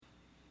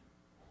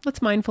Let's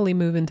mindfully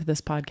move into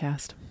this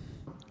podcast.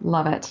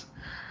 Love it.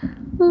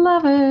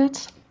 Love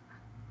it.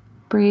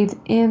 Breathe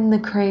in the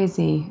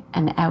crazy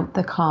and out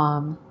the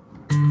calm.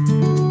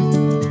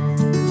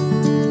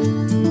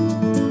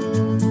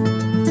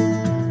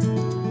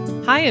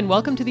 Hi, and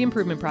welcome to The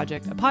Improvement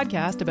Project, a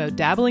podcast about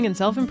dabbling in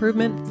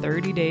self-improvement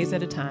 30 days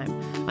at a time.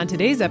 On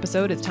today's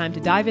episode, it's time to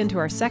dive into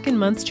our second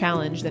month's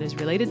challenge that is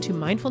related to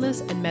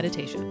mindfulness and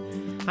meditation.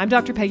 I'm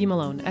Dr. Peggy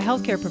Malone, a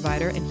healthcare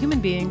provider and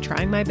human being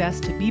trying my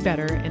best to be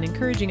better and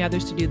encouraging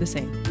others to do the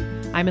same.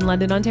 I'm in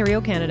London,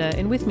 Ontario, Canada,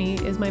 and with me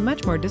is my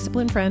much more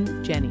disciplined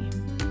friend, Jenny.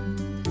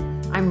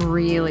 I'm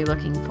really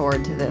looking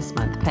forward to this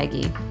month,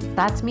 Peggy.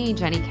 That's me,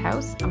 Jenny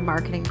Kaus, a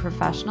marketing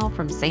professional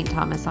from St.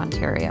 Thomas,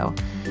 Ontario.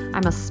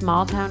 I'm a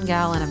small town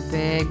gal and a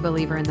big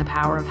believer in the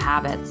power of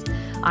habits.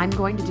 I'm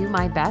going to do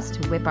my best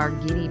to whip our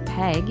guinea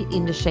peg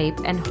into shape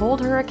and hold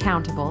her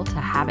accountable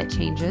to habit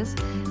changes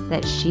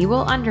that she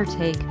will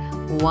undertake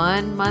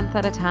 1 month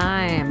at a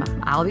time.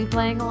 I'll be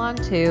playing along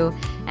too,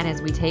 and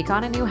as we take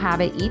on a new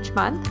habit each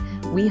month,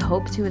 we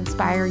hope to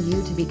inspire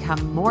you to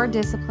become more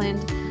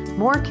disciplined,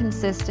 more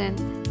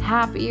consistent,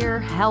 happier,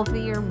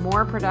 healthier,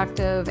 more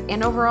productive,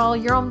 and overall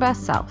your own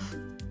best self.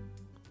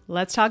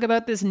 Let's talk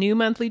about this new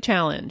monthly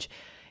challenge.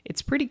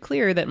 It's pretty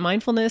clear that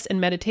mindfulness and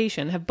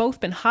meditation have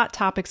both been hot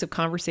topics of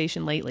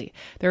conversation lately.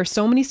 There are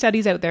so many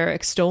studies out there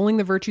extolling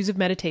the virtues of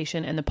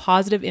meditation and the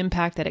positive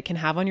impact that it can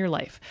have on your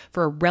life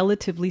for a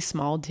relatively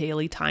small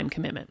daily time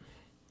commitment.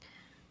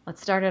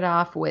 Let's start it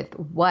off with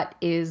what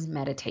is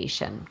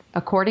meditation?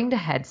 According to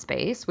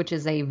Headspace, which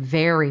is a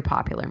very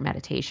popular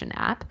meditation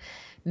app,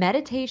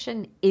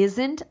 meditation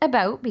isn't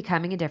about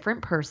becoming a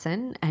different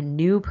person, a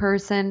new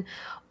person,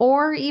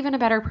 or even a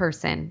better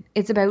person.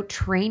 It's about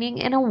training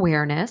in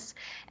awareness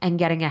and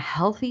getting a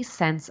healthy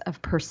sense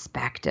of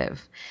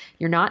perspective.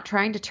 You're not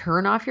trying to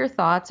turn off your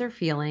thoughts or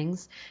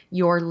feelings.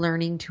 You're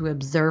learning to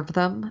observe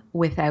them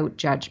without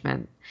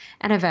judgment.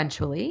 And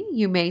eventually,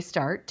 you may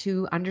start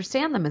to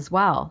understand them as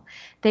well.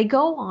 They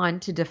go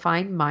on to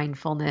define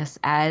mindfulness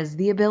as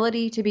the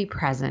ability to be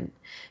present,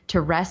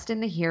 to rest in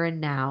the here and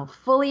now,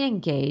 fully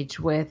engage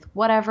with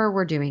whatever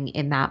we're doing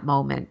in that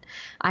moment.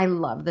 I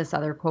love this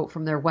other quote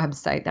from their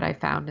website that I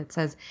found. It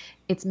says,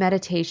 "It's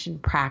meditation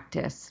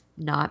practice,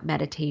 not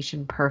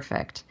meditation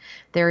perfect.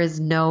 There is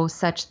no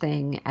such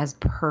thing as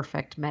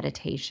perfect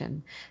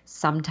meditation.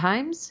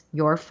 Sometimes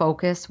your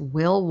focus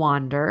will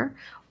wander,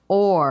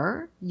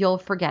 or you'll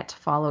forget to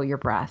follow your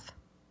breath.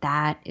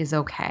 That is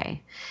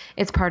okay.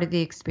 It's part of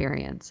the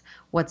experience.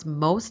 What's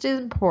most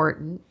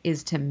important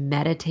is to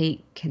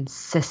meditate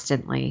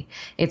consistently.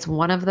 It's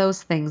one of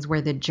those things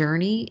where the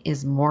journey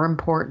is more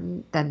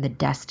important than the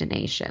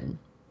destination."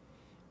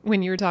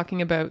 When you were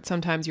talking about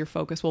sometimes your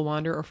focus will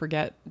wander or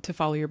forget to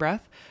follow your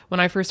breath, when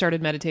I first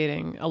started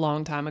meditating a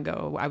long time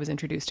ago, I was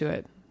introduced to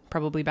it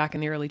probably back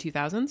in the early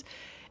 2000s.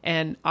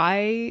 And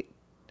I,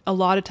 a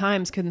lot of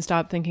times, couldn't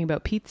stop thinking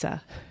about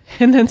pizza.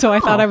 And then so I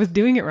thought I was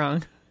doing it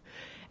wrong.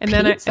 And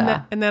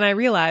then I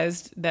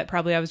realized that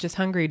probably I was just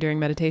hungry during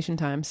meditation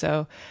time.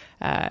 So,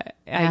 yeah,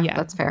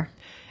 that's fair.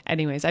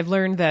 Anyways, I've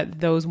learned that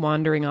those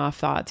wandering off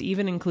thoughts,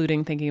 even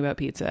including thinking about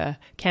pizza,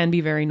 can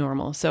be very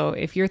normal. So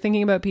if you're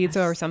thinking about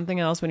pizza or something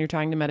else when you're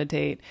trying to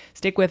meditate,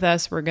 stick with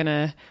us. We're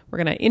gonna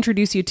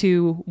introduce you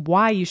to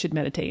why you should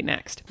meditate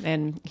next.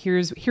 And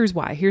here's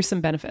why. Here's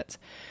some benefits.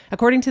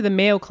 According to the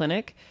Mayo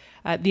Clinic,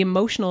 the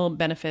emotional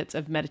benefits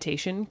of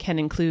meditation can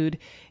include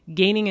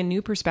gaining a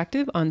new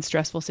perspective on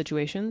stressful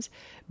situations,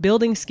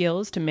 building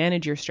skills to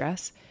manage your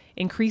stress,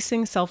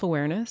 increasing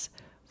self-awareness,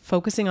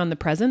 focusing on the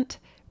present,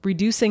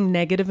 reducing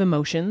negative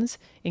emotions,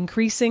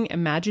 increasing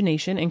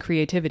imagination and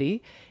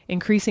creativity,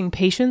 increasing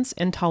patience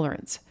and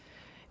tolerance.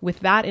 With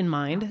that in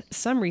mind,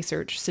 some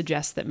research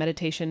suggests that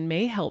meditation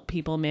may help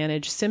people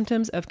manage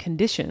symptoms of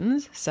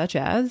conditions such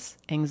as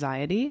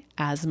anxiety,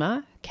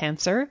 asthma,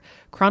 cancer,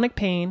 chronic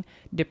pain,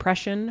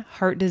 depression,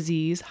 heart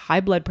disease,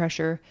 high blood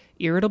pressure,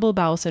 irritable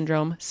bowel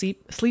syndrome,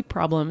 sleep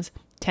problems,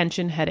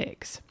 tension,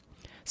 headaches.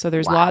 So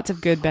there's lots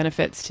of good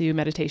benefits to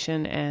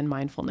meditation and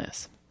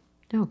mindfulness.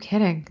 No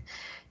kidding.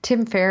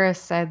 Tim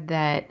Ferriss said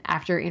that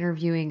after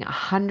interviewing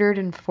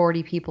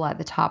 140 people at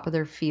the top of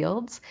their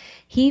fields,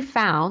 he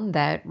found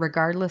that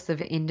regardless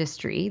of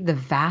industry, the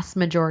vast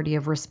majority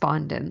of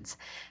respondents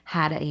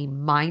had a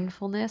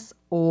mindfulness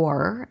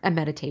or a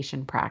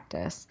meditation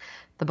practice.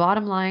 The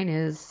bottom line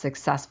is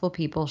successful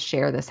people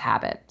share this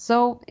habit.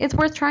 So it's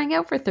worth trying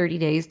out for 30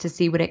 days to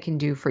see what it can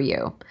do for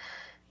you.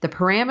 The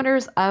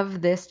parameters of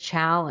this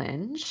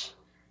challenge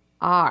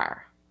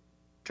are,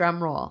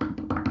 drum roll,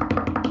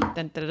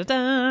 Dun, da, da,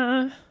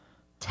 da.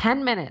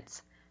 10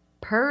 minutes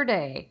per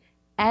day,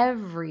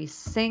 every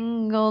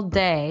single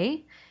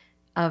day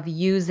of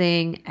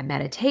using a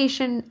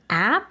meditation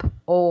app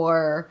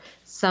or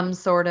some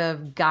sort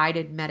of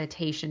guided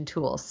meditation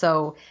tool.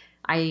 So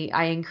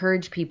I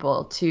encourage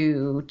people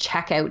to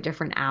check out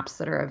different apps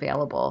that are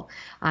available.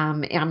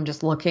 I'm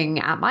just looking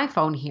at my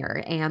phone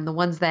here, and the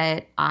ones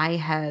that I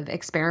have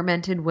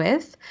experimented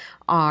with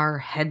are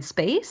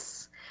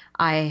Headspace.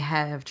 I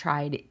have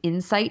tried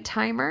Insight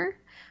Timer.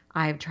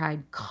 I've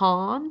tried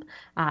Calm.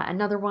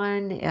 Another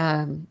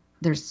one,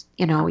 there's,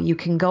 you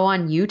can go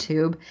on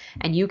YouTube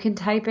and you can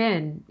type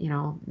in,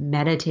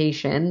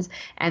 meditations,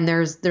 and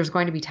there's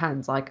going to be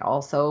tons, like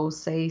also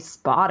say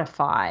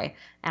Spotify,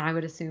 and I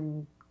would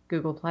assume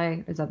Google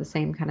Play. Is that the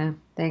same kind of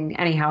thing?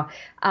 Anyhow,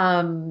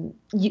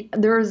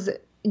 there's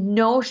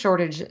no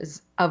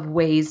shortages of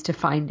ways to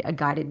find a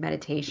guided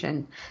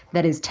meditation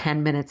that is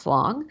 10 minutes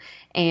long,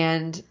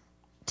 and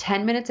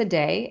 10 minutes a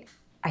day.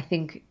 I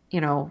think,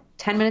 10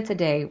 minutes a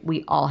day,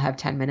 we all have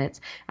 10 minutes.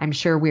 I'm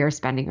sure we are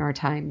spending our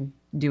time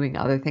doing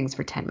other things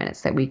for 10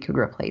 minutes that we could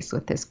replace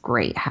with this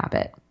great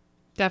habit.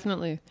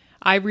 Definitely.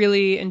 I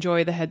really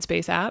enjoy the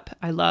Headspace app.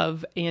 I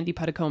love Andy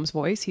Puddicombe's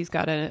voice. He's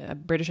got a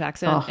British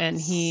accent, and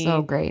he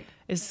so great.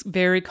 Is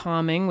very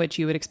calming, which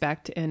you would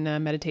expect in a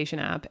meditation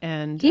app.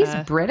 And he's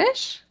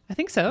British? I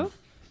think so.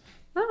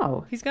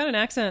 Oh. He's got an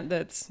accent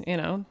that's,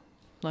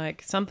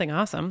 like something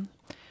awesome.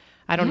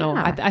 I don't know.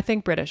 I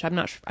think British. I'm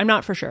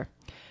not for sure.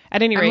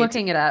 At any rate, I'm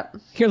looking it up.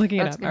 You're looking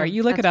it up. All right,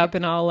 you look it up,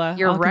 and I'll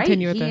You're I'll right.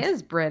 continue with this. He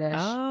is British.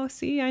 Oh,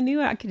 see, I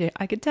knew I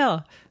could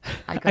tell.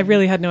 I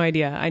really had no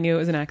idea. I knew it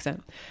was an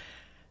accent.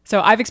 So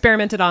I've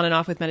experimented on and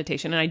off with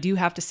meditation, and I do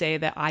have to say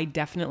that I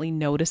definitely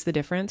notice the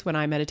difference when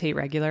I meditate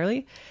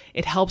regularly.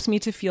 It helps me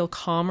to feel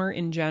calmer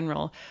in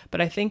general, but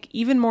I think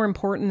even more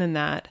important than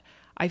that,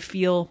 I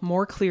feel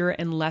more clear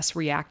and less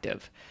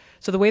reactive.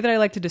 So the way that I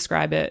like to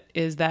describe it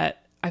is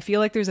that I feel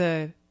like there's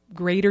a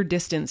greater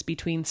distance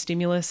between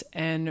stimulus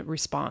and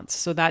response.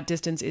 So that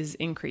distance is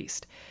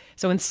increased.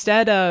 So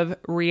instead of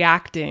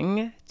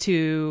reacting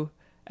to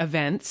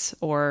events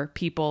or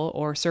people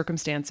or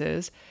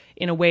circumstances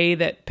in a way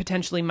that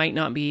potentially might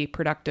not be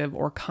productive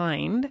or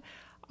kind,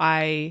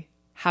 I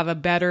have a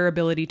better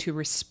ability to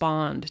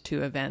respond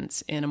to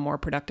events in a more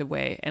productive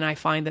way. And I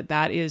find that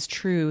that is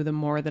true the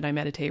more that I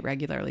meditate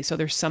regularly. So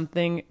there's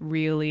something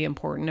really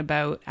important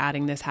about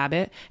adding this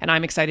habit, and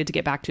I'm excited to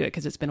get back to it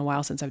because it's been a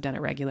while since I've done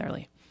it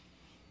regularly.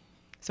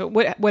 So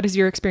what has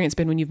your experience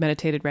been when you've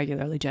meditated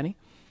regularly, Jenny?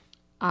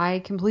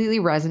 I completely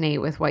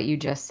resonate with what you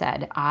just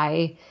said.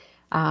 I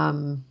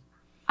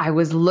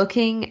was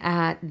looking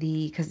at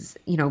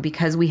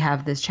because we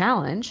have this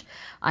challenge,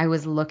 I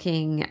was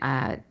looking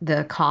at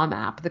the Calm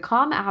app. The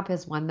Calm app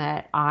is one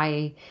that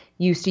I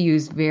used to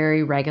use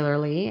very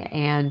regularly.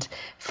 And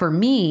for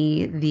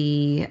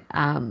me,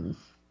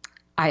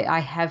 I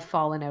have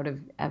fallen out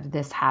of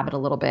this habit a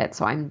little bit.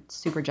 So I'm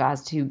super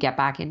jazzed to get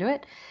back into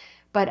it.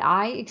 But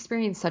I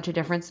experienced such a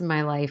difference in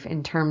my life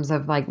in terms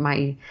of like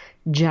my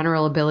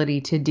general ability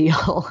to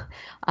deal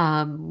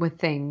with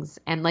things.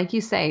 And like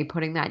you say,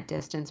 putting that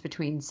distance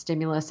between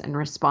stimulus and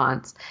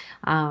response,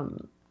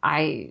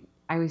 I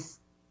was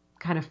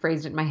kind of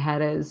phrased it in my head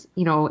as,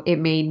 it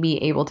made me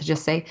able to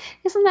just say,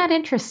 isn't that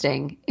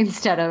interesting?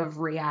 Instead of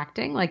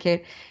reacting. Like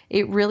it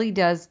really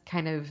does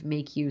kind of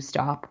make you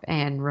stop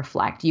and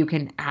reflect. You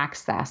can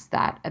access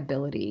that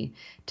ability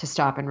to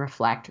stop and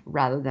reflect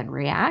rather than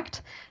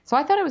react. So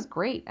I thought it was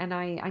great. And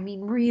I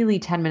mean, really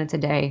 10 minutes a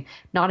day,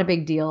 not a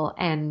big deal,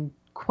 and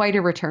quite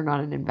a return on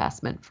an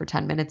investment for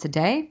 10 minutes a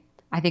day.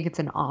 I think it's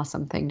an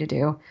awesome thing to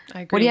do.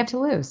 I agree. What do you have to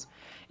lose?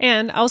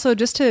 And also,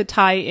 just to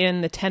tie in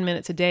the 10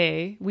 minutes a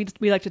day, we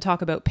like to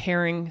talk about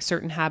pairing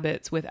certain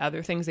habits with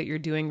other things that you're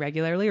doing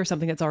regularly or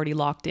something that's already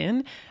locked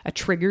in, a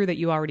trigger that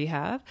you already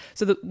have.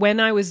 So that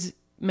when I was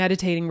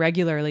meditating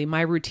regularly,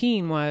 my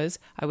routine was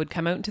I would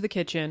come out into the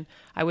kitchen,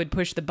 I would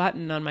push the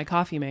button on my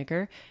coffee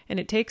maker, and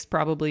it takes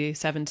probably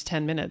 7 to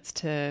 10 minutes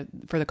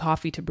for the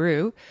coffee to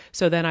brew.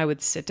 So then I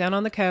would sit down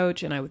on the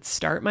couch and I would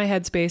start my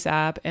Headspace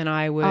app and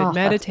I would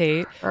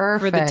meditate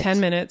for the 10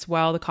 minutes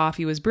while the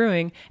coffee was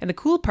brewing. And the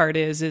cool part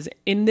is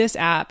in this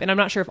app, and I'm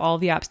not sure if all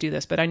of the apps do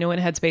this, but I know in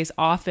Headspace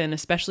often,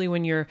 especially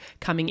when you're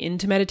coming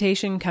into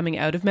meditation, coming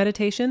out of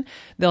meditation,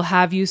 they'll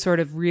have you sort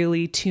of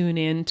really tune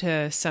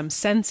into some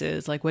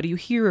senses, like what do you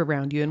hear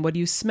around you and what do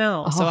you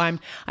smell? So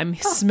I'm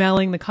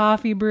smelling the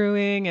coffee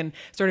brewing and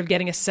sort of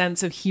getting a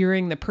sense of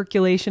hearing the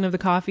percolation of the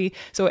coffee.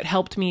 So it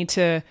helped me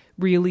to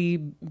really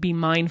be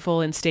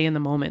mindful and stay in the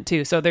moment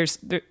too. So there's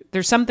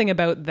something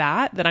about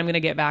that I'm going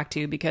to get back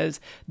to because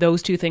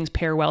those two things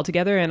pair well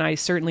together. And I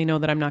certainly know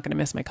that I'm not going to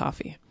miss my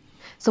coffee.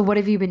 So what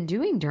have you been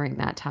doing during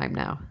that time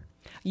now?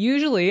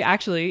 Usually,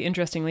 actually,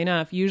 interestingly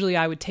enough,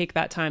 I would take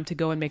that time to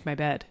go and make my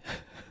bed.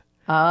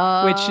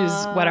 Which is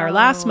what our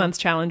last month's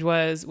challenge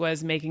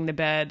was making the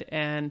bed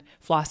and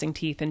flossing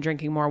teeth and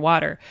drinking more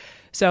water.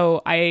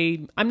 So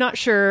I'm not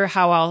sure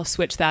how I'll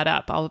switch that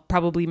up. I'll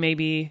probably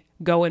maybe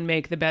go and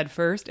make the bed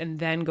first and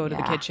then go to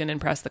the kitchen and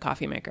press the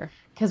coffee maker.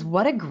 Because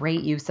what a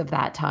great use of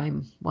that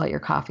time while your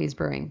coffee is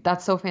brewing.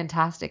 That's so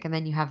fantastic. And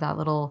then you have that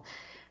little,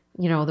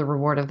 the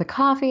reward of the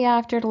coffee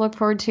after to look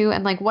forward to.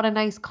 And like, what a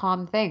nice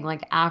calm thing.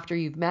 Like after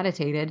you've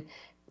meditated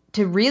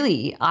to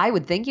really, I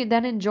would think you'd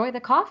then enjoy the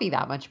coffee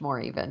that much more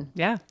even.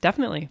 Yeah,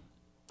 definitely.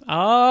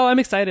 Oh, I'm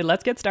excited.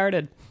 Let's get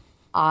started.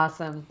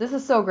 Awesome. This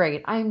is so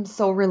great. I'm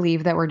so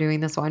relieved that we're doing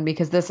this one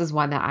because this is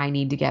one that I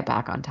need to get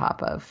back on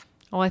top of.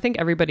 Well, I think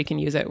everybody can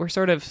use it. We're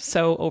sort of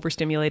so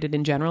overstimulated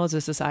in general as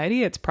a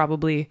society. It's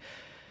probably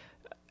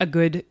a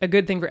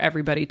good thing for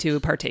everybody to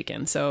partake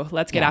in. So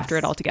let's get after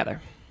it all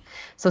together.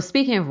 So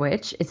speaking of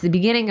which, it's the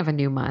beginning of a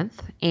new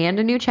month and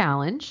a new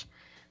challenge,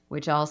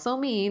 which also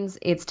means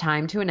it's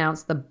time to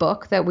announce the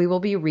book that we will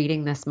be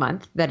reading this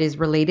month that is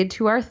related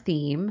to our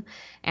theme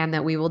and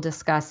that we will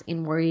discuss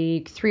in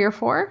week 3 or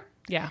 4.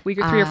 Yeah, week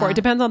or 3 or 4. It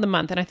depends on the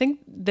month. And I think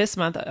this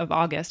month of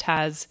August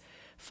has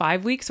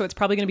 5 weeks, so it's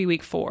probably going to be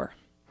week 4.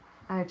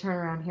 I turn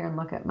around here and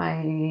look at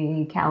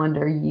my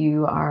calendar.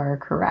 You are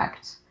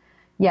correct.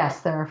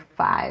 Yes, there are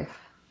 5.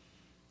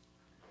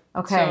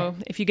 Okay. So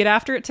if you get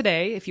after it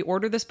today, if you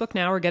order this book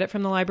now or get it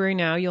from the library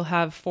now, you'll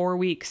have 4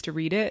 weeks to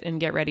read it and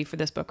get ready for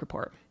this book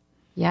report.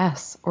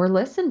 Yes, or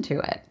listen to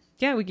it.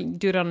 Yeah, we can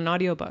do it on an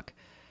audiobook.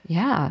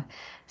 Yeah.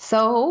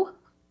 So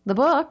the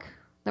book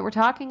that we're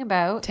talking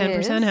about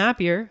 10%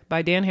 Happier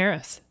by Dan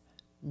Harris.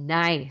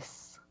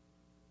 Nice.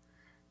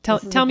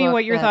 Tell me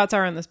what your thoughts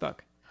are on this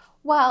book.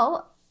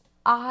 Well,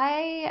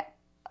 I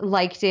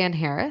like Dan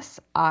Harris.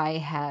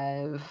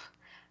 I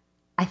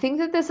think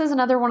that this is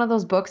another one of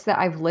those books that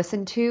I've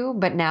listened to,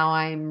 but now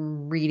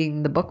I'm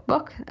reading the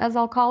book, as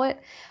I'll call it.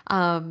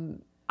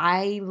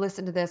 I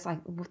listened to this, I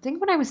think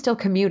when I was still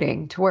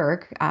commuting to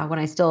work, when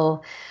I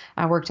still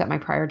worked at my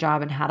prior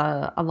job and had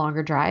a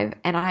longer drive.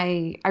 And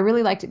I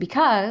really liked it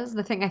because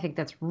the thing I think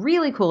that's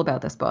really cool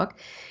about this book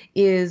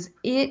is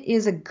it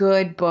is a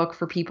good book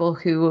for people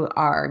who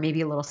are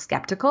maybe a little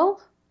skeptical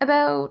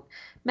about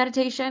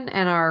meditation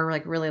and are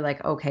really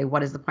like, okay,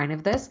 what is the point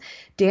of this?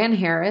 Dan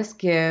Harris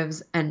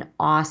gives an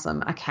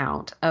awesome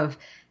account of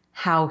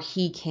how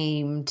he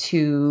came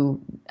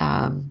to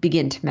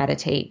begin to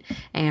meditate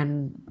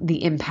and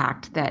the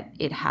impact that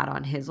it had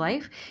on his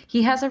life.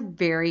 He has a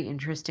very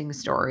interesting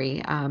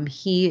story.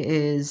 He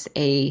is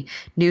a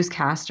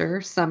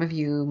newscaster. Some of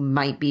you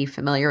might be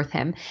familiar with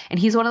him. And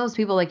he's one of those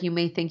people, like, you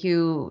may think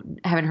you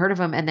haven't heard of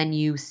him and then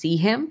you see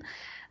him.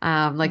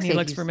 He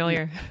looks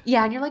familiar.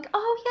 Yeah. And you're like,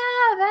 oh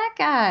yeah, that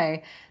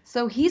guy.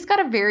 So he's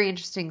got a very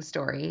interesting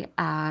story.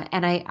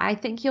 And I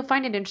think you'll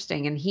find it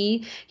interesting. And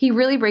he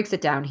really breaks it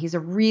down. He's a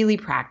really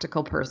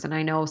practical person.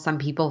 I know some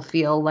people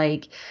feel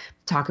like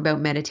talk about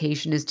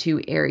meditation is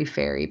too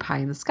airy-fairy, pie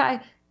in the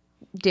sky.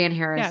 Dan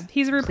Harris. Yeah,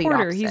 he's a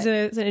reporter. He's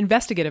an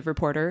investigative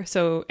reporter.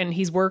 So, and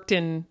he's worked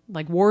in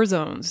like war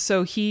zones.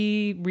 So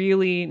he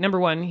really, number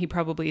one, he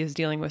probably is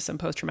dealing with some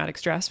post-traumatic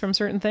stress from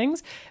certain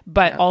things,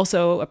 but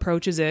also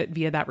approaches it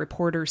via that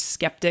reporter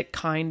skeptic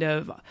kind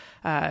of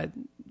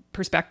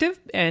perspective.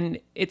 And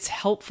it's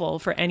helpful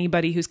for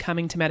anybody who's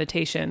coming to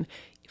meditation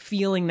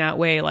feeling that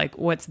way. Like,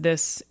 what's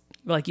this,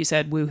 like you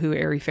said, woohoo,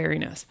 airy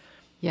fairiness.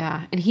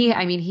 Yeah. And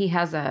he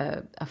has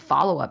a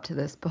follow-up to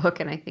this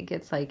book. And I think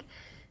it's like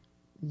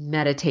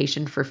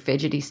meditation for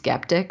fidgety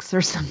skeptics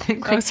or something.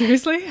 Like, oh,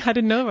 seriously? I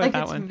didn't know about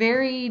that one. It's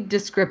very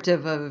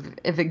descriptive of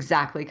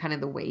exactly kind of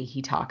the way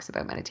he talks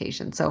about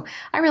meditation. So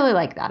I really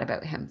like that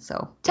about him.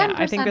 So 10%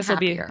 I think this will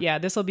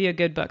be a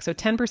good book. So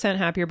 10%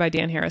 Happier by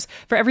Dan Harris.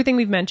 For everything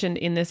we've mentioned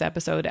in this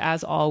episode,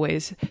 as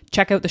always,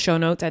 check out the show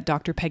notes at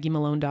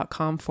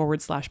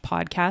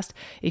drpeggymalone.com/podcast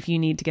if you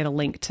need to get a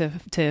link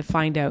to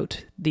find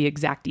out the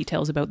exact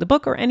details about the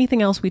book or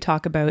anything else we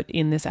talk about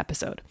in this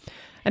episode.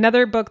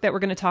 Another book that we're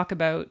going to talk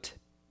about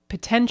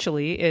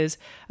potentially is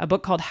a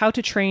book called How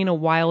to Train a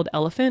Wild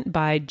Elephant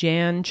by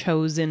Jan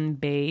Chozen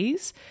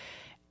Bays.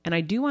 And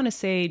I do want to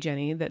say,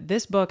 Jenny, that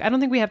this book, I don't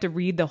think we have to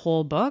read the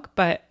whole book,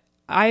 but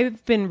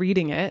I've been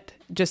reading it.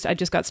 I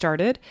just got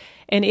started.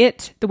 And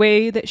the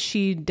way that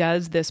she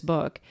does this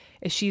book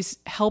is she's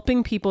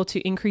helping people to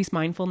increase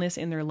mindfulness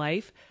in their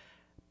life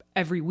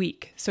every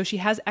week. So she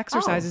has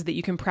exercises that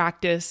you can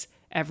practice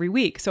every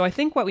week. So I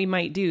think what we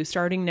might do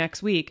starting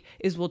next week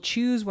is we'll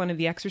choose one of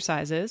the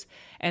exercises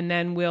and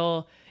then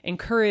we'll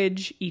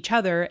encourage each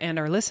other and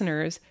our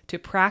listeners to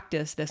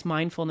practice this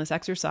mindfulness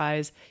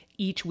exercise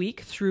each week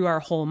through our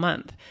whole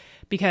month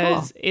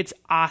because it's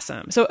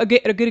awesome. So a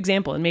good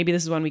example, and maybe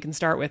this is one we can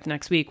start with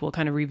next week, we'll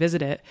kind of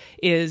revisit it,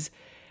 is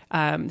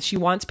she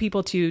wants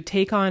people to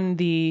take on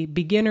the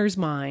beginner's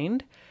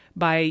mind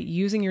by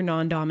using your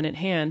non-dominant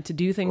hand to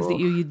do things that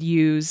you'd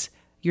use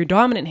your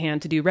dominant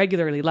hand to do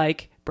regularly,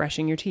 like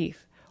brushing your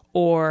teeth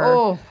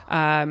or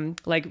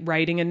like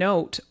writing a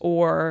note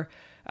or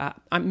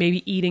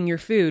maybe eating your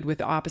food with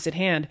the opposite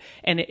hand.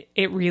 And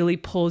it really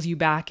pulls you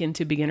back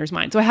into beginner's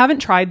mind. So I haven't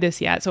tried this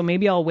yet. So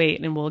maybe I'll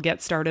wait and we'll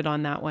get started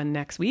on that one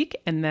next week.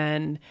 And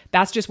then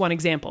that's just one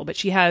example, but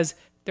she has,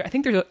 I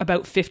think there's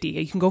about 50.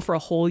 You can go for a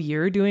whole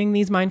year doing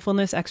these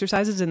mindfulness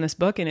exercises in this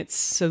book. And it's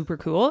super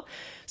cool.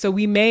 So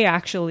we may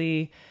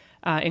actually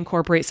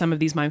incorporate some of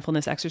these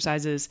mindfulness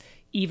exercises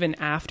even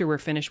after we're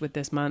finished with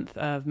this month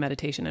of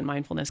meditation and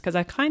mindfulness. Because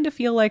I kind of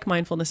feel like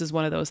mindfulness is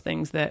one of those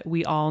things that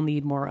we all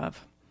need more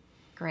of.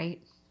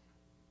 Great.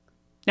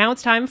 Now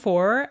it's time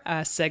for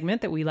a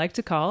segment that we like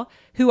to call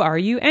Who Are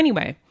You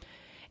Anyway?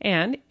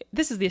 And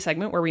this is the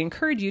segment where we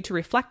encourage you to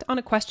reflect on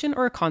a question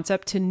or a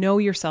concept to know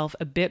yourself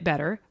a bit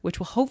better, which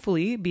will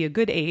hopefully be a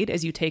good aid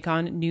as you take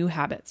on new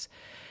habits.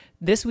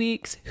 This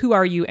week's Who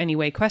Are You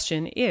Anyway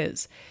question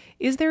is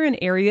there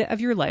an area of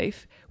your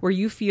life where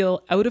you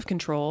feel out of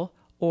control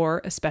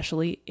or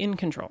especially in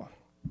control?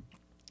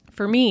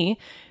 For me,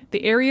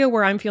 the area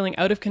where I'm feeling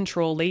out of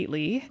control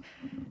lately,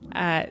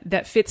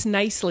 that fits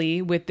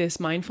nicely with this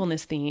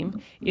mindfulness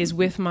theme, is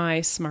with my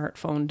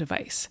smartphone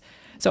device.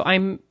 So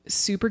I'm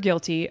super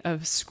guilty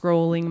of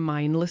scrolling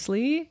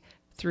mindlessly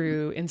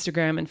through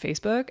Instagram and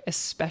Facebook,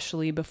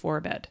 especially before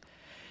bed.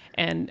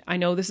 And I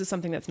know this is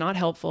something that's not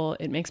helpful.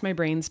 It makes my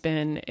brain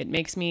spin. It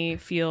makes me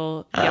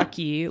feel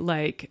yucky,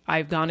 like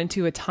I've gone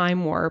into a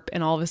time warp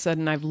and all of a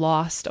sudden I've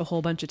lost a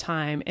whole bunch of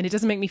time, and it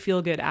doesn't make me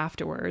feel good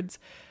afterwards.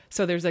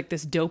 So there's like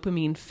this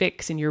dopamine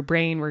fix in your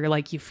brain where you're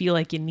like, you feel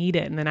like you need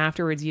it, and then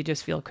afterwards you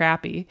just feel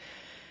crappy.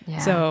 Yeah.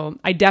 So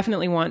I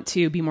definitely want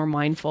to be more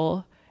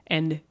mindful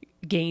and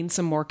gain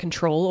some more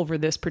control over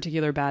this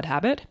particular bad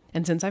habit.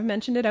 And since I've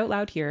mentioned it out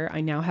loud here, I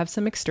now have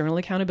some external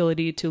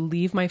accountability to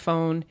leave my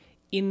phone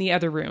in the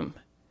other room.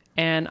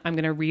 And I'm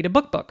going to read a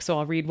book. So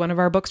I'll read one of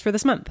our books for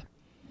this month.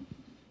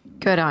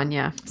 Good on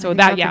you. So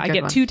that, I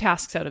get 2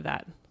 tasks out of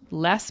that.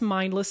 Less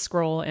mindless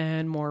scroll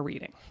and more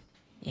reading.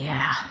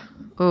 Yeah.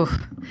 Oof.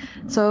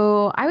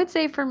 So I would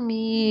say for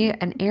me,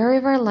 an area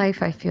of our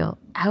life I feel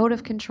out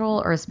of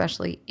control, or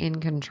especially in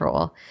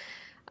control.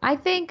 I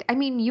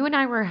mean, you and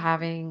I were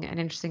having an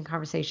interesting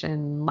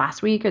conversation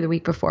last week or the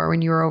week before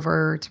when you were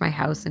over to my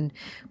house, and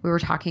we were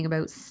talking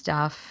about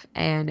stuff,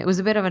 and it was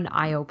a bit of an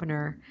eye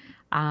opener.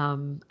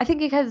 I think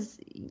because,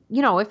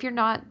 if you're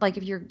not like,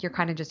 if you're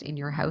kind of just in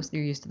your house and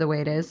you're used to the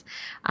way it is,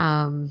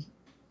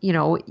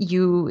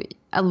 you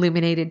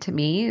illuminated to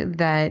me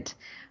that,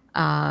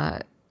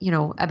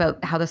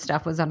 about how the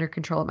stuff was under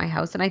control at my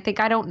house. And I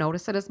think I don't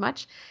notice it as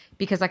much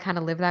because I kind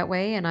of live that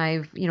way.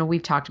 And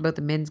we've talked about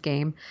the men's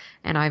game,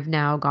 and I've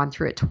now gone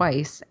through it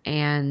twice,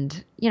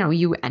 and,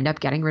 you end up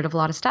getting rid of a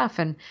lot of stuff,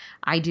 and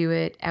I do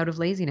it out of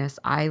laziness.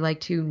 I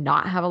like to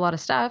not have a lot of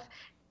stuff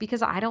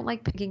because I don't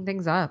like picking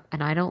things up,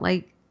 and I don't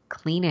like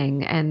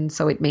cleaning. And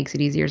so it makes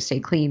it easier to stay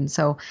clean.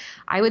 So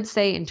I would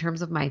say in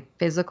terms of my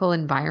physical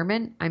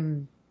environment,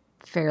 I'm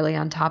fairly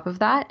on top of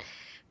that.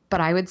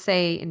 But I would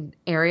say an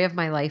area of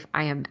my life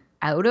I am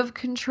out of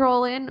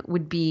control in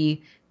would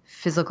be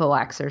physical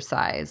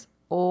exercise.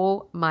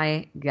 Oh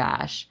my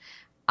gosh.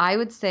 I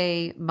would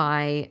say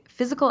my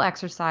physical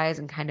exercise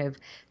and kind of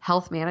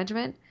health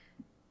management,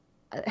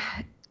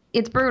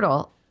 it's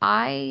brutal.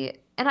 And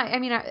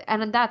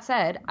that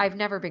said, I've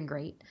never been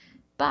great.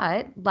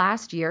 But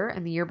last year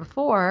and the year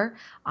before,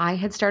 I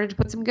had started to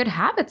put some good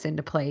habits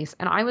into place.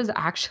 And I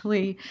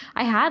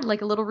had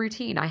like a little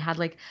routine. I had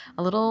like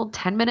a little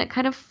 10-minute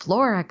kind of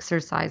floor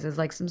exercises,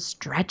 like some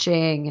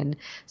stretching and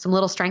some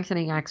little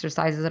strengthening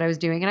exercises that I was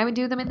doing. And I would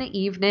do them in the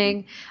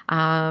evening.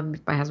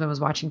 If my husband was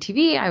watching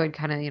TV, I would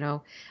kind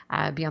of,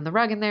 be on the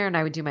rug in there, and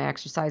I would do my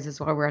exercises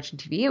while we're watching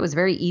TV. It was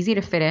very easy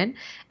to fit in.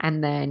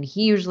 And then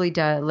he usually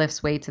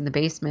lifts weights in the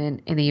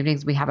basement. In the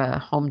evenings, we have a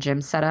home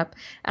gym set up.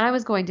 And I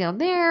was going down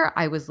there.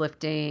 I was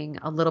lifting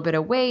a little bit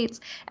of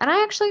weights, and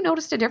I actually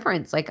noticed a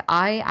difference. Like,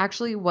 I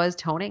actually was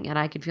toning, and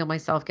I could feel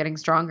myself getting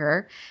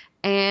stronger.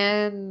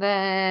 And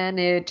then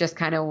it just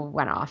kind of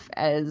went off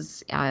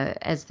as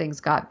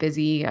things got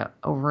busy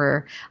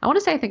over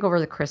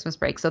the Christmas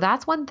break. So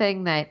that's one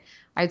thing that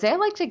I'd say I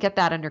like to get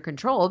that under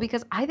control,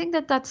 because I think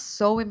that that's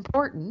so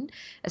important,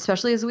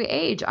 especially as we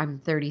age. I'm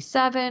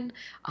 37.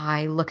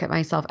 I look at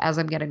myself as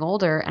I'm getting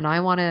older, and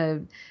I want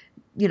to,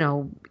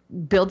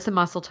 build some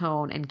muscle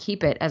tone and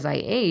keep it as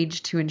I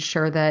age to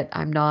ensure that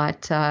I'm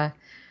not,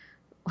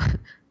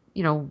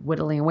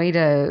 whittling away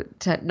to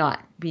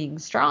not being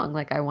strong.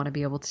 Like, I want to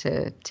be able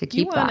to keep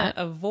you that. You want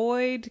to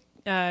avoid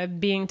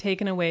being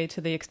taken away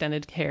to the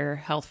extended care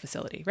health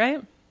facility,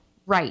 right?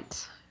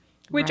 Right.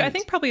 Which I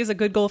think probably is a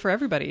good goal for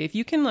everybody. If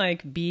you can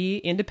be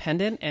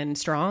independent and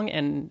strong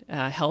and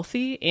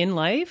healthy in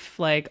life,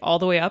 all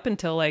the way up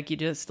until you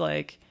just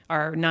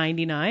are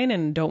 99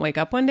 and don't wake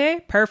up one day,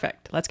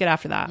 perfect. Let's get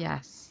after that.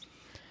 Yes,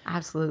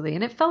 absolutely.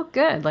 And it felt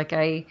good.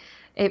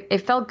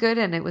 It felt good,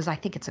 and I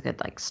think it's a good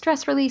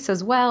stress release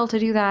as well to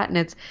do that. And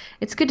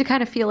it's good to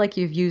kind of feel like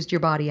you've used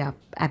your body up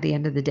at the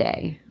end of the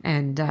day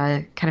and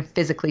kind of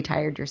physically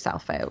tired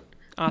yourself out.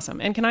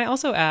 Awesome. And can I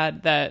also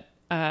add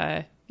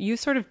that you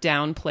sort of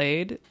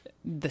downplayed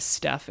the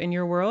stuff in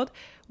your world.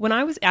 When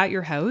I was at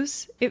your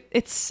house,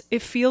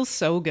 it feels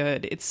so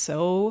good. It's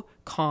so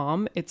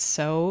calm.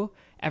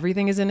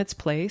 Everything is in its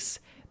place.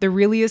 There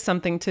really is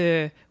something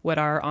to what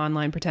our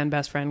online pretend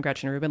best friend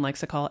Gretchen Rubin likes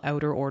to call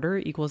outer order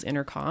equals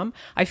inner calm.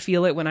 I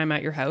feel it when I'm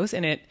at your house,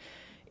 and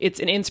it's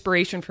an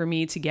inspiration for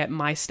me to get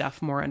my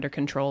stuff more under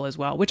control as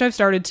well, which I've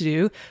started to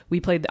do.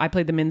 I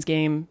played the men's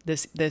game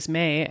this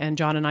May, and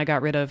John and I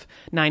got rid of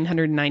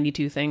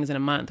 992 things in a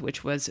month,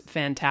 which was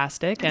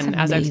fantastic. That's and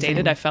amazing. As I've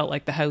stated, I felt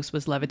like the house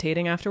was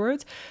levitating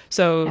afterwards.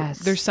 So yes.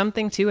 There's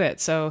something to it.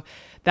 So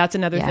that's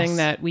another thing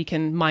that we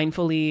can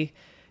mindfully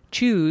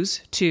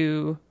choose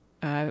to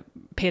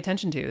pay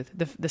attention to.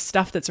 The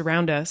stuff that's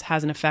around us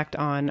has an effect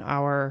on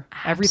our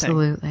everything.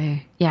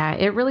 Absolutely. Yeah,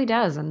 it really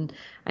does. And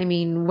I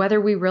mean,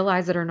 whether we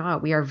realize it or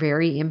not, we are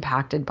very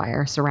impacted by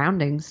our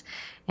surroundings.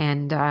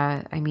 And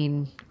I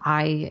mean,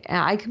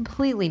 I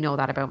completely know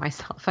that about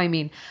myself. I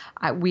mean,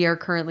 we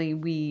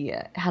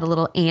had a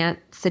little ant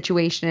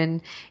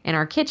situation in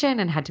our kitchen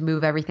and had to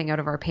move everything out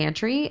of our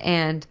pantry.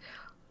 And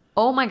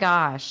oh my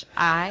gosh,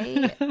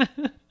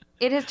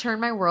 it has turned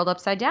my world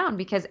upside down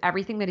because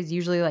everything that is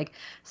usually like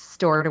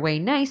stored away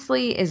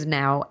nicely is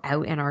now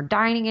out in our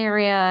dining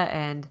area.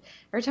 And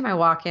every time I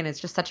walk in, it's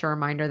just such a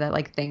reminder that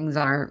like things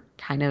aren't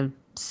kind of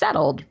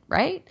settled,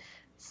 right?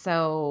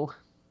 So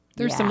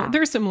there's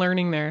some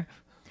learning there.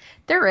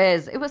 There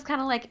is. It was kind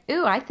of like,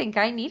 ooh, I think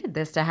I needed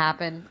this to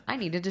happen. I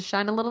needed to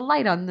shine a little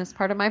light on this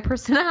part of my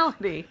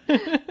personality.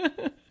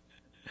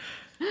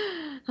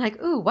 Like,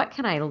 ooh, what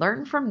can I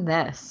learn from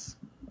this?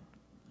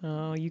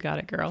 Oh, you got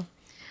it, girl.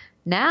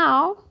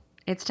 Now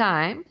it's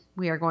time.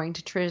 We are going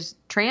to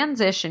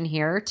transition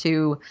here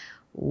to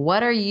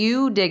what are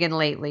you digging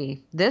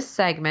lately? This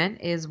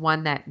segment is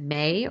one that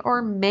may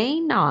or may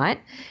not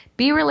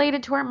be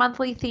related to our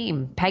monthly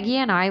theme. Peggy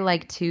and I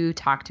like to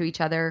talk to each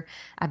other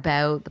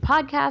about the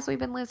podcasts we've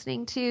been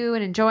listening to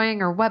and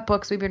enjoying, or what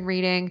books we've been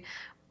reading,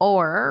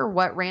 or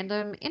what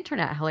random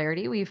internet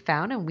hilarity we've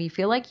found, and we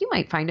feel like you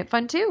might find it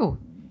fun too.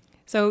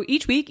 So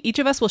each week, each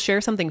of us will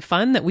share something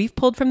fun that we've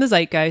pulled from the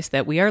zeitgeist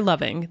that we are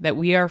loving, that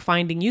we are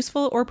finding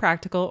useful or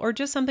practical, or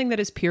just something that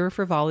is pure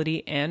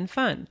frivolity and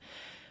fun.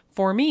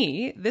 For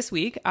me, this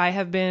week, I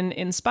have been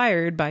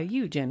inspired by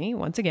you, Jenny,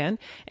 once again.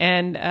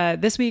 And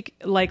this week,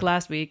 like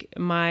last week,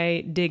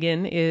 my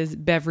dig-in is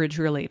beverage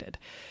related.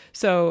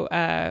 So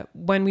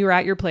when we were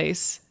at your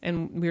place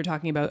and we were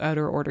talking about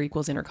outer order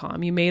equals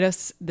intercom, you made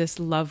us this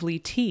lovely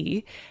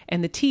tea,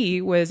 and the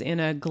tea was in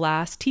a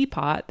glass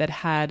teapot that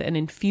had an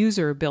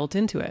infuser built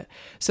into it.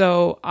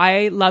 So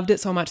I loved it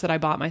so much that I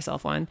bought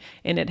myself one,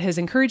 and it has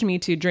encouraged me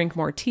to drink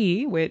more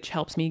tea, which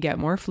helps me get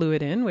more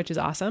fluid in, which is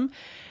awesome.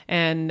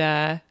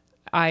 And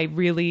I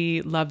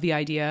really love the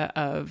idea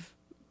of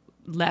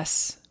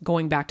less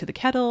going back to the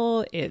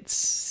kettle. It's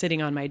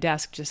sitting on my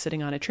desk, just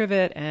sitting on a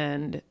trivet,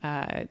 and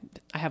I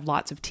have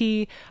lots of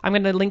tea. I'm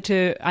going to link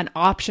to an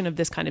option of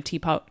this kind of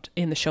teapot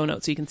in the show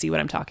notes so you can see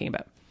what I'm talking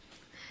about.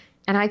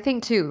 And I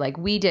think too, like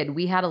we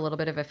had a little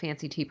bit of a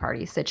fancy tea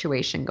party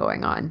situation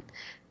going on,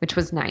 which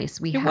was nice.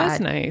 It was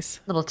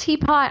nice. Little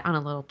teapot on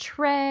a little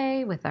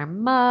tray with our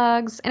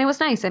mugs, and it was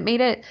nice. It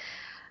made it,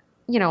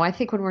 I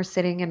think when we're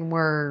sitting and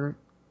we're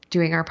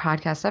doing our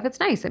podcast stuff,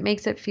 it's nice. It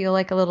makes it feel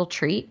like a little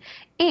treat.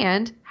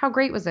 And how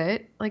great was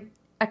it? Like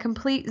a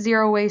complete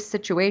zero waste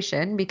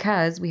situation,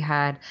 because we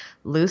had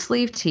loose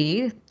leaf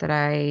tea that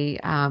I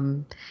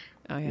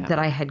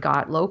had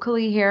got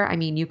locally here. I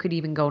mean, you could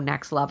even go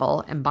next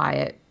level and buy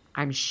it,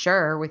 I'm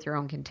sure, with your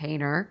own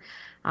container.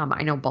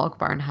 I know Bulk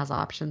Barn has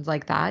options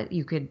like that.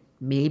 You could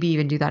maybe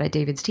even do that at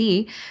David's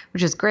Tea,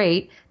 which is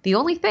great. The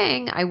only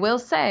thing I will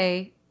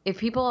say, if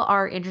people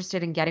are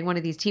interested in getting one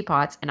of these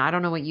teapots, and I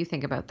don't know what you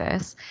think about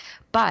this,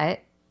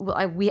 but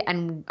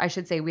I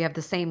should say we have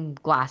the same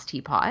glass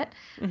teapot,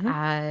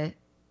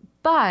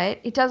 but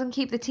it doesn't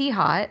keep the tea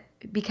hot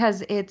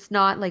because it's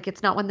not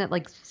one that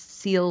like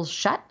seals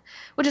shut,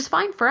 which is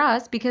fine for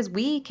us because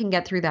we can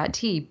get through that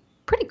tea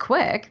pretty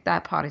quick,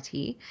 that pot of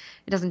tea.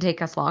 It doesn't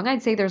take us long.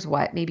 I'd say there's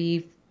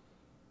maybe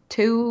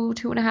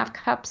 2.5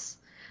 cups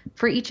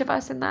for each of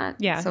us in that.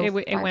 Yeah, so it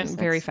went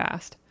very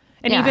fast.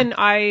 And yeah. Even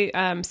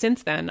I,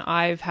 since then,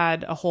 I've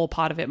had a whole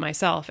pot of it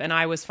myself, and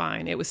I was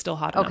fine. It was still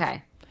hot enough.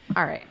 Okay.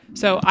 All right.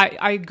 So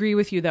I agree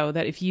with you, though,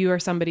 that if you are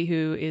somebody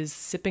who is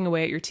sipping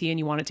away at your tea and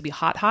you want it to be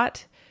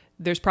hot,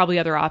 there's probably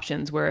other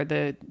options where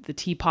the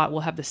teapot will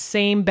have the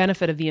same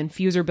benefit of the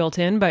infuser built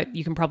in, but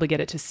you can probably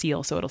get it to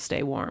seal so it'll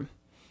stay warm.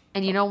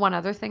 And one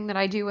other thing that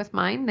I do with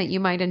mine that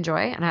you might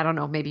enjoy, and I don't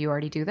know, maybe you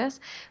already do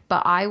this,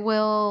 but I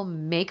will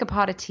make a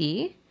pot of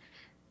tea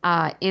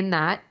in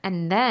that,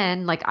 and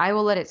then I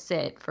will let it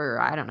sit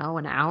for, I don't know,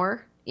 an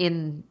hour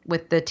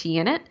with the tea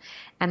in it,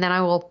 and then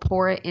I will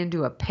pour it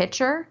into a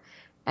pitcher,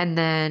 and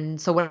then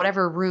so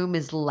whatever room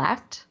is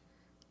left,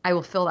 I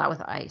will fill that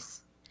with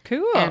ice.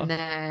 Cool. And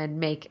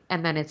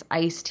then it's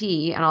iced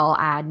tea, and I'll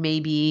add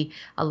maybe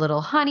a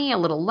little honey, a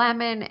little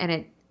lemon,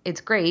 and it's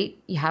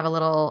great. You have a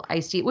little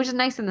iced tea, which is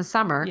nice in the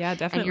summer. Yeah,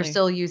 definitely. And you're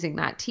still using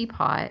that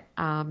teapot.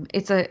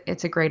 It's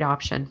a great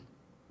option.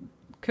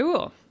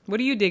 Cool. What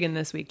are you digging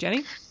this week,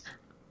 Jenny?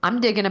 I'm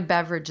digging a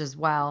beverage as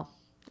well.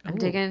 I'm Ooh.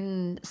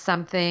 digging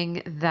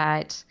something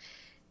that,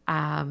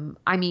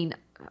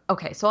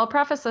 okay, so I'll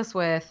preface this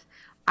with,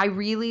 I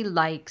really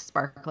like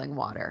sparkling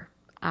water.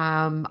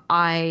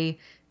 I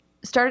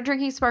started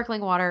drinking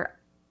sparkling water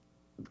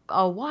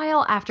a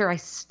while after I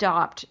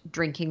stopped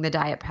drinking the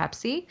Diet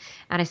Pepsi,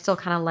 and I still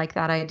kind of like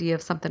that idea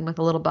of something with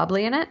a little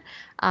bubbly in it.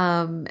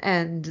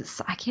 And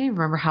so I can't even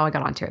remember how I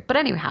got onto it. But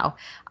anyhow,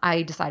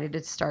 I decided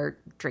to start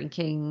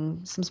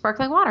drinking some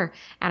sparkling water,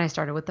 and I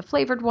started with the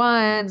flavored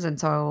ones. And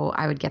so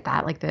I would get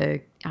that, like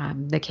the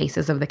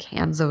cases of the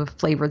cans of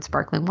flavored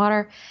sparkling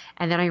water.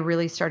 And then I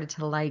really started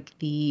to like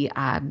the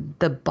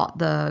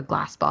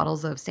glass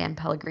bottles of San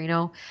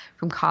Pellegrino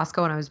from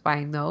Costco, and I was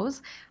buying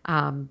those.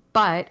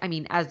 But I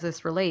mean, as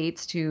this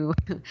relates to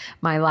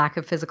my lack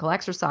of physical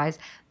exercise,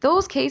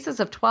 those cases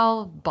of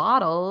 12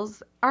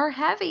 bottles are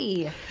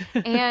heavy.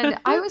 And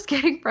I was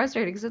getting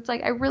frustrated because it's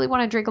like, I really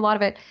want to drink a lot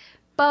of it,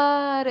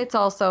 but it's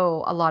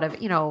also a lot of,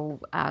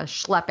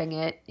 schlepping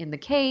it in the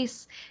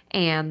case.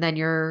 And then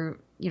your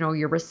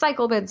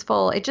recycle bin's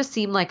full. It just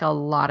seemed like a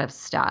lot of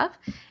stuff.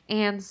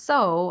 And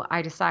so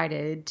I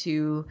decided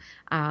to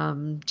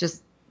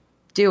just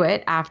do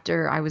it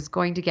after I was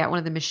going to get one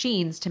of the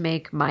machines to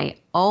make my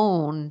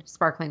own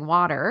sparkling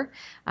water,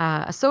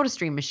 a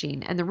SodaStream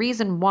machine. And the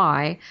reason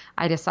why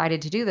I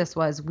decided to do this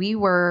was we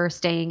were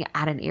staying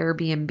at an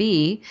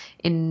Airbnb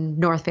in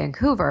North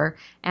Vancouver,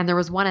 and there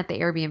was one at the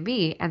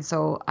Airbnb. And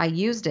so I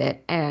used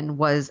it and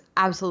was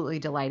absolutely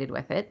delighted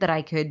with it, that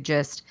I could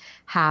just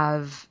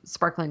have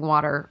sparkling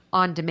water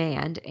on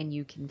demand, and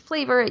you can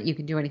flavor it. You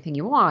can do anything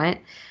you want.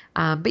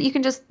 But you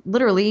can just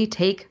literally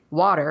take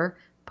water,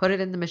 put it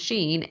in the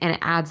machine, and it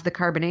adds the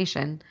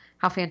carbonation.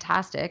 How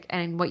fantastic.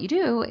 And what you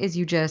do is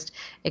you just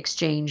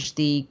exchange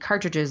the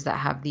cartridges that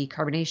have the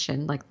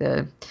carbonation, like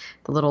the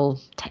little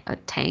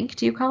tank,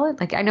 do you call it?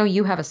 Like, I know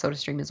you have a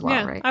SodaStream as well,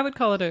 Yeah, right? I would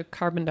call it a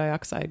carbon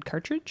dioxide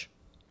cartridge.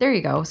 There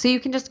you go. So you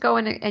can just go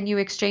in and you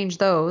exchange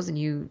those, and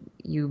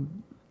you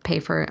pay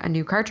for a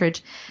new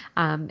cartridge.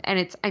 And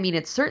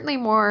it's certainly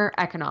more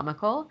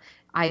economical.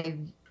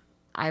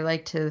 I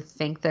like to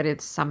think that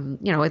it's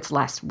it's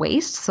less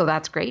waste. So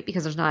that's great,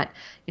 because there's not,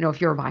 if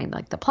you're buying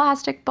like the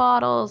plastic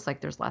bottles,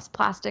 like there's less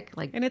plastic,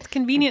 and it's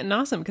convenient and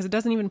awesome because it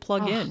doesn't even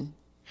plug in.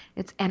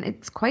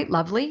 It's quite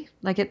lovely.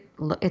 Like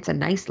it's a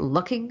nice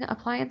looking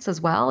appliance as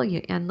well.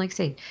 And like I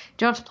say, you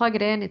don't have to plug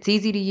it in. It's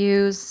easy to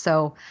use.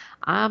 So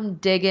I'm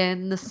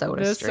digging the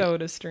SodaStream.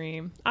 The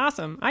SodaStream.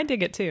 Awesome. I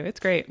dig it too. It's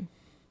great.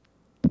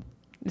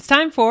 It's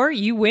time for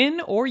You Win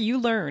or You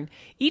Learn.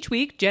 Each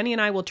week, Jenny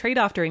and I will trade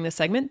off during this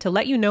segment to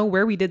let you know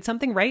where we did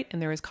something right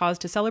and there is cause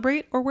to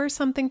celebrate, or where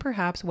something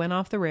perhaps went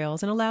off the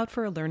rails and allowed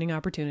for a learning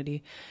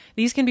opportunity.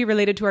 These can be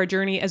related to our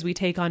journey as we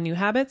take on new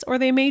habits, or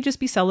they may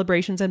just be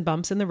celebrations and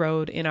bumps in the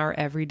road in our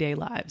everyday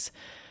lives.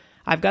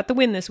 I've got the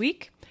win this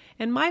week,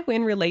 and my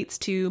win relates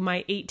to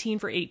my 18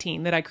 for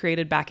 18 that I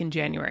created back in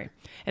January.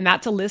 And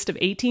that's a list of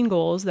 18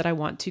 goals that I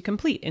want to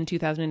complete in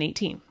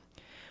 2018.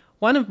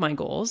 One of my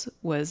goals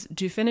was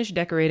to finish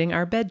decorating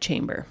our bed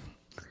chamber.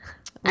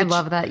 I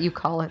love that you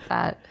call it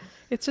that.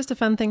 It's just a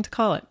fun thing to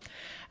call it.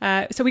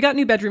 So we got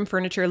new bedroom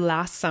furniture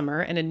last summer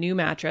and a new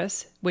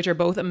mattress, which are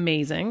both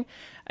amazing.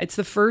 It's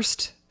the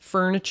first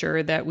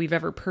furniture that we've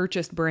ever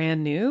purchased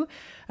brand new,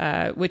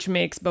 which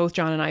makes both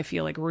John and I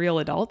feel like real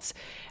adults.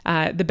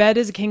 The bed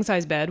is a king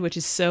size bed, which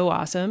is so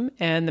awesome.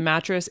 And the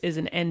mattress is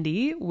an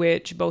ND,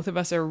 which both of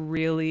us are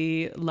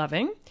really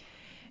loving.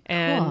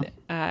 And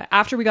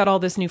after we got all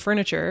this new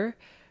furniture,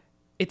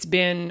 it's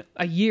been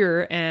a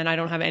year and I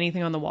don't have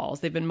anything on the walls.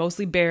 They've been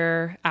mostly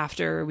bare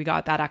after we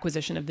got that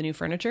acquisition of the new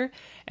furniture.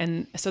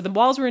 And so the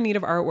walls were in need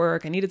of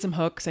artwork. I needed some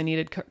hooks. I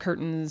needed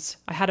curtains.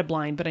 I had a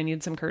blind, but I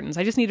needed some curtains.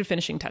 I just needed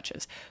finishing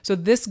touches. So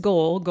this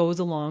goal goes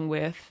along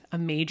with a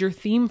major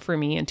theme for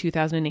me in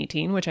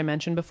 2018, which I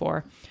mentioned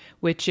before,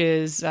 which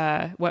is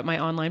what my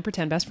online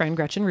pretend best friend,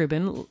 Gretchen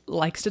Rubin,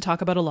 likes to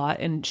talk about a lot.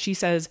 And she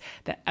says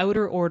that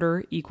outer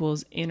order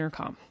equals inner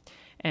calm.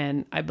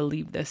 And I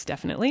believe this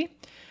definitely.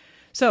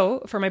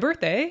 So for my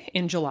birthday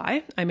in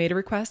July, I made a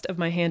request of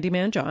my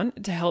handyman, John,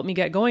 to help me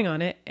get going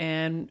on it.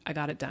 And I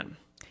got it done.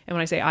 And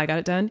when I say I got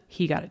it done,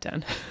 he got it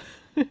done.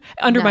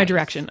 Under my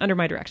direction.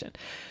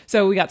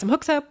 So we got some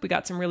hooks up, we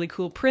got some really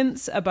cool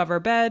prints above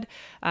our bed,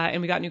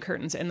 and we got new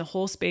curtains, and the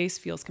whole space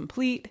feels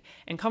complete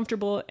and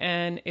comfortable,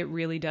 and it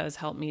really does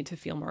help me to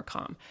feel more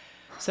calm.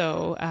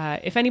 So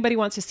if anybody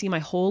wants to see my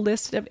whole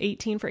list of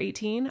 18 for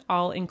 18,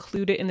 I'll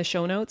include it in the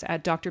show notes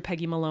at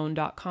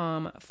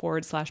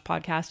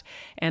drpeggymalone.com/podcast.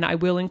 And I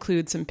will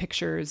include some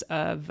pictures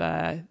of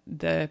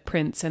the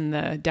prints and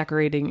the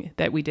decorating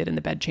that we did in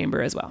the bed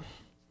chamber as well.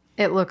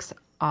 It looks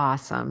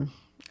awesome.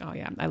 Oh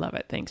yeah, I love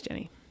it. Thanks,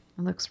 Jenny.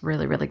 It looks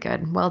really, really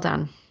good. Well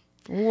done.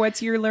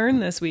 What's your learn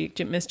this week,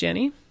 Miss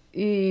Jenny?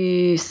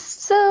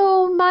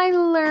 So my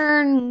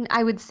learn,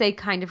 I would say,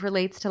 kind of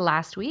relates to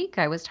last week.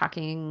 I was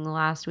talking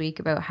last week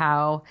about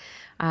how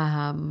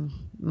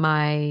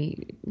my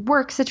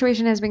work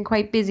situation has been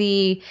quite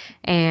busy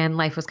and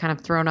life was kind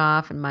of thrown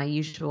off, and my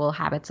usual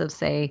habits of,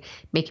 say,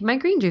 making my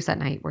green juice at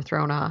night were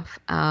thrown off.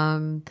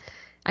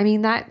 I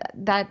mean,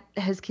 that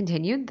has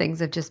continued.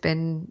 Things have just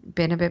been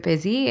a bit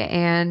busy.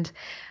 And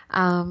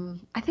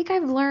I think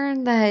I've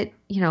learned that,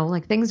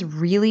 like, things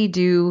really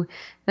do,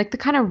 like, the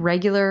kind of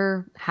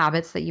regular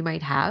habits that you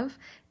might have,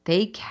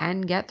 they can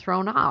get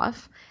thrown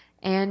off,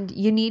 and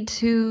you need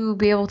to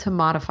be able to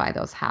modify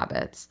those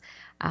habits.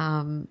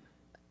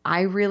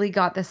 I really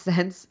got the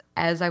sense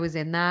as I was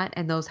in that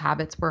and those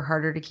habits were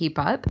harder to keep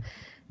up,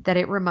 that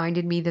it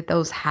reminded me that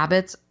those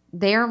habits,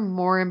 they are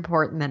more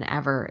important than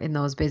ever in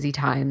those busy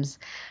times.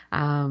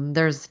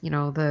 There's,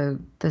 the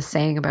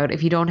saying about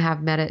if you don't have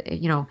if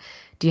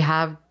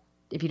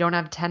you don't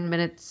have 10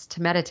 minutes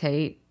to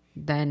meditate,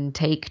 then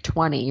take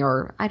 20,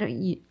 or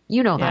that.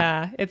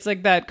 Yeah. It's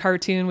like that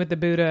cartoon with the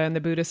Buddha, and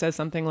the Buddha says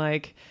something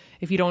like,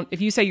 if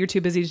you say you're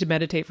too busy to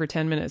meditate for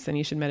 10 minutes, then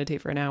you should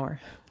meditate for an hour.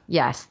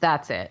 Yes,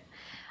 that's it.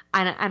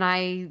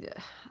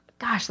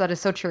 Gosh, that is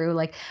so true.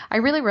 Like, I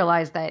really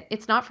realized that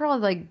it's not for all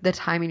like the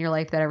time in your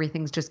life that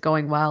everything's just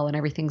going well and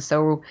everything's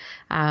so,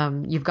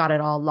 you've got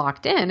it all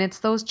locked in. It's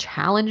those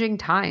challenging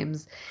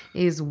times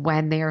is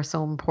when they are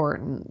so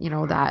important.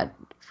 That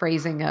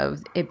phrasing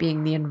of it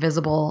being the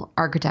invisible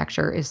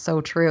architecture is so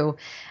true.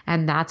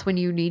 And that's when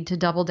you need to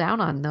double down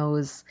on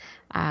those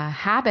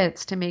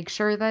habits to make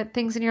sure that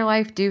things in your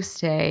life do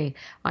stay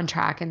on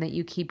track and that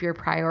you keep your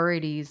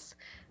priorities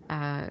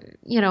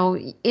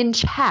in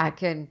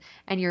check and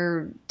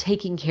you're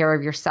taking care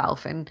of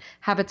yourself, and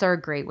habits are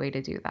a great way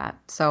to do that.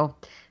 So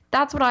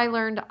that's what I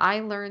learned.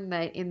 I learned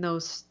that in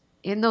those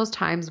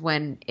times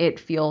when it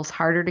feels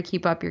harder to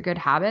keep up your good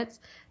habits,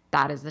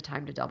 that is the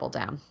time to double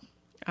down.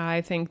 I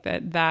think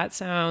that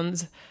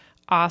sounds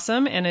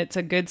awesome. And it's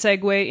a good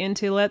segue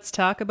into let's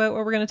talk about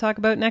what we're going to talk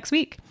about next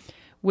week,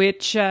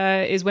 which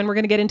is when we're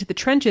going to get into the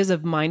trenches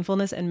of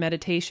mindfulness and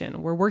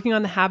meditation. We're working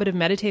on the habit of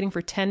meditating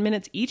for 10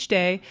 minutes each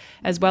day,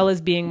 as well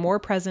as being more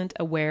present,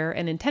 aware,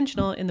 and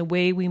intentional in the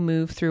way we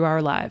move through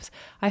our lives.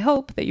 I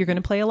hope that you're going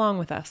to play along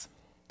with us.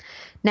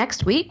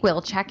 Next week,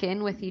 we'll check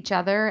in with each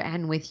other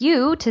and with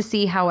you to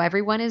see how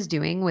everyone is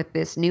doing with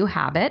this new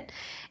habit.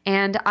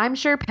 And I'm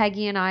sure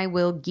Peggy and I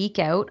will geek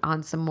out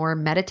on some more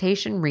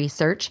meditation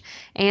research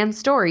and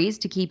stories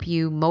to keep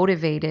you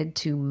motivated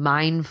to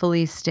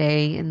mindfully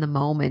stay in the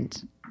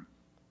moment.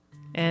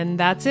 And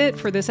that's it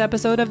for this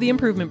episode of The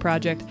Improvement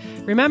Project.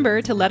 Remember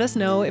to let us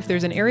know if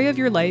there's an area of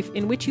your life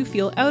in which you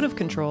feel out of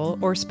control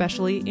or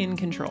specially in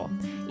control.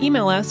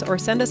 Email us or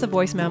send us a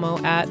voice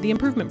memo at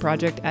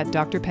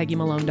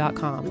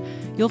theimprovementproject@drpeggymalone.com.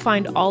 You'll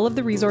find all of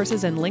the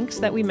resources and links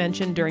that we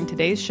mentioned during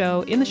today's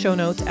show in the show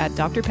notes at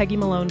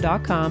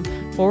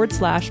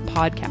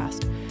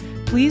drpeggymalone.com/podcast.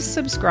 Please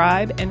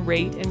subscribe and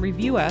rate and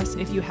review us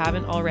if you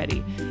haven't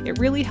already. It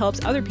really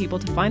helps other people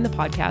to find the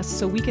podcast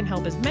so we can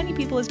help as many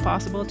people as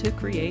possible to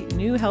create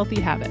new healthy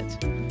habits.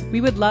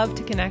 We would love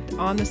to connect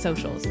on the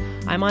socials.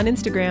 I'm on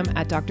Instagram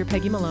at Dr.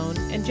 Peggy Malone,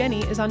 and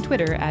Jenny is on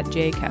Twitter at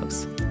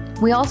jkaus.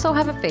 We also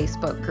have a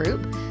Facebook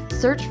group.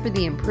 Search for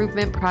The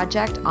Improvement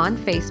Project on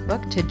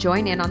Facebook to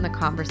join in on the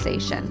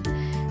conversation.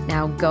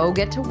 Now go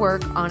get to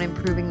work on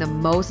improving the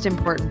most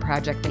important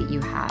project that you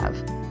have.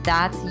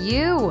 That's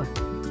you.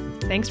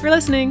 Thanks for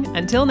listening.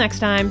 Until next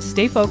time,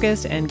 stay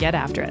focused and get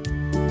after it.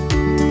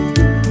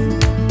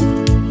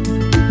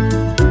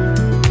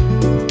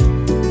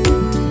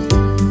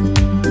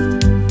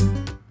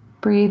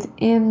 Breathe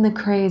in the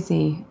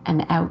crazy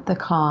and out the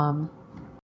calm.